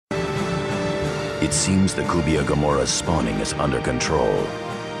It seems the Kubia Gamora's spawning is under control.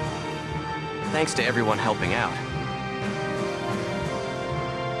 Thanks to everyone helping out.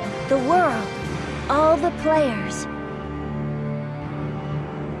 The world, all the players.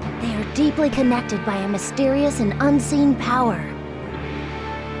 They are deeply connected by a mysterious and unseen power.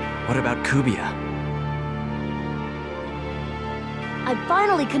 What about Kubia? I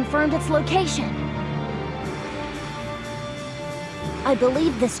finally confirmed its location. I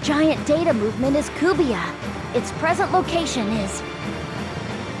believe this giant data movement is Kubia. Its present location is...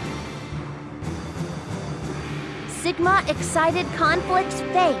 Sigma Excited Conflict's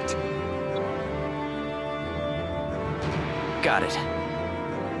Fate. Got it.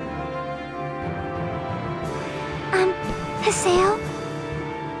 Haseo?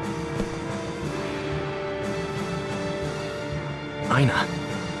 Aina.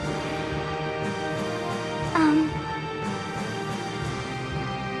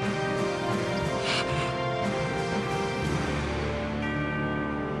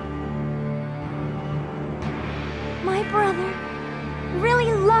 My brother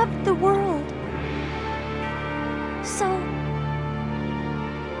really loved the world. So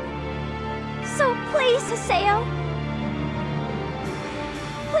please, Haseo.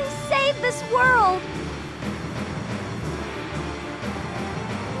 Please save this world.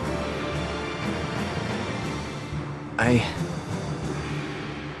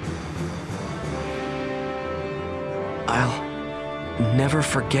 I'll never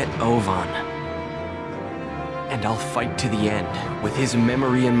forget Ovan. And I'll fight to the end, with his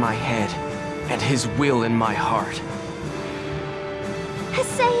memory in my head, and his will in my heart.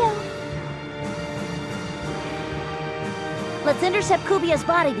 Haseo! Let's intercept Kubia's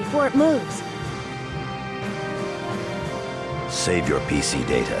body before it moves. Save your PC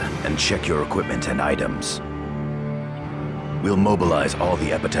data and check your equipment and items. We'll mobilize all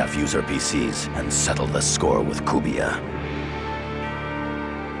the Epitaph user PCs and settle the score with Kubia.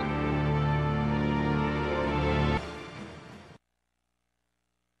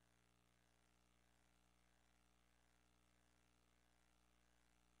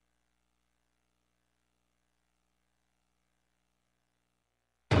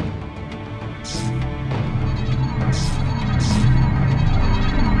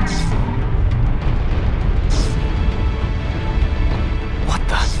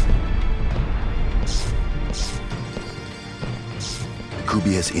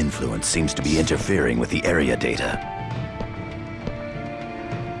 Kubia's influence seems to be interfering with the area data.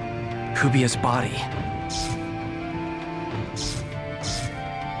 Kubia's body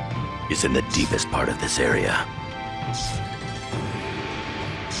is in the deepest part of this area.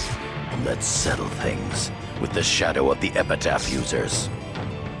 Let's settle things with the shadow of the Epitaph users.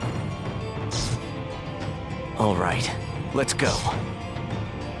 All right, let's go.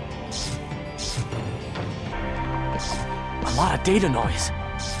 A lot of data noise.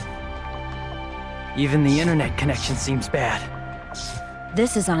 Even the internet connection seems bad.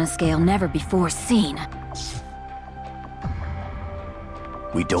 This is on a scale never before seen.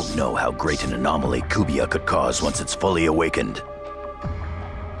 We don't know how great an anomaly Kubia could cause once it's fully awakened.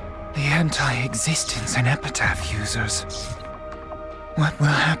 The anti-existence in Epitaph users. What will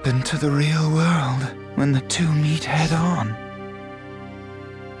happen to the real world when the two meet head-on?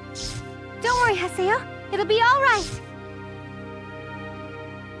 Don't worry, Haseo. It'll be all right.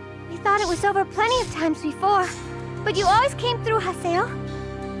 We thought it was over plenty of times before, but you always came through, Haseo.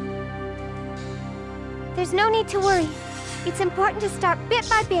 There's no need to worry. It's important to start bit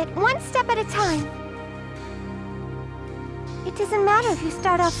by bit, one step at a time. It doesn't matter if you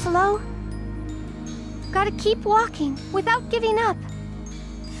start off slow. Gotta keep walking, without giving up.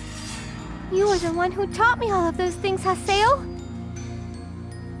 You were the one who taught me all of those things, Haseo.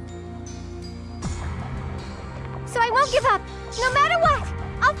 So I won't give up, no matter what!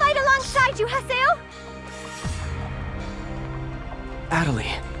 I'll fight alongside you, Haseo!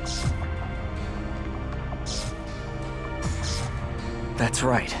 Adelie. That's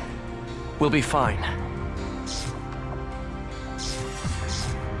right. We'll be fine.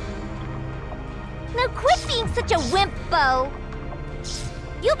 Now quit being such a wimp, Bo!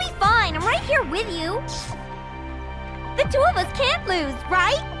 You'll be fine, I'm right here with you! The two of us can't lose,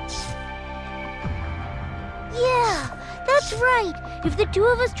 right? Yeah, that's right! If the two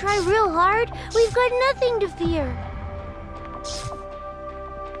of us try real hard, we've got nothing to fear.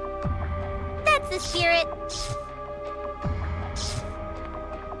 That's the spirit.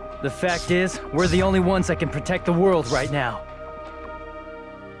 The fact is, we're the only ones that can protect the world right now.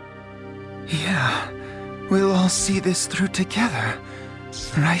 Yeah, we'll all see this through together.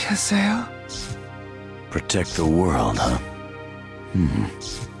 Right, Haseo? Protect the world, huh?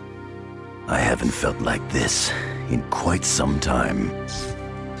 I haven't felt like this in quite some time.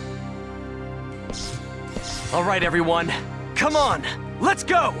 All right, everyone. Come on, let's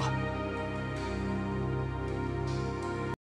go!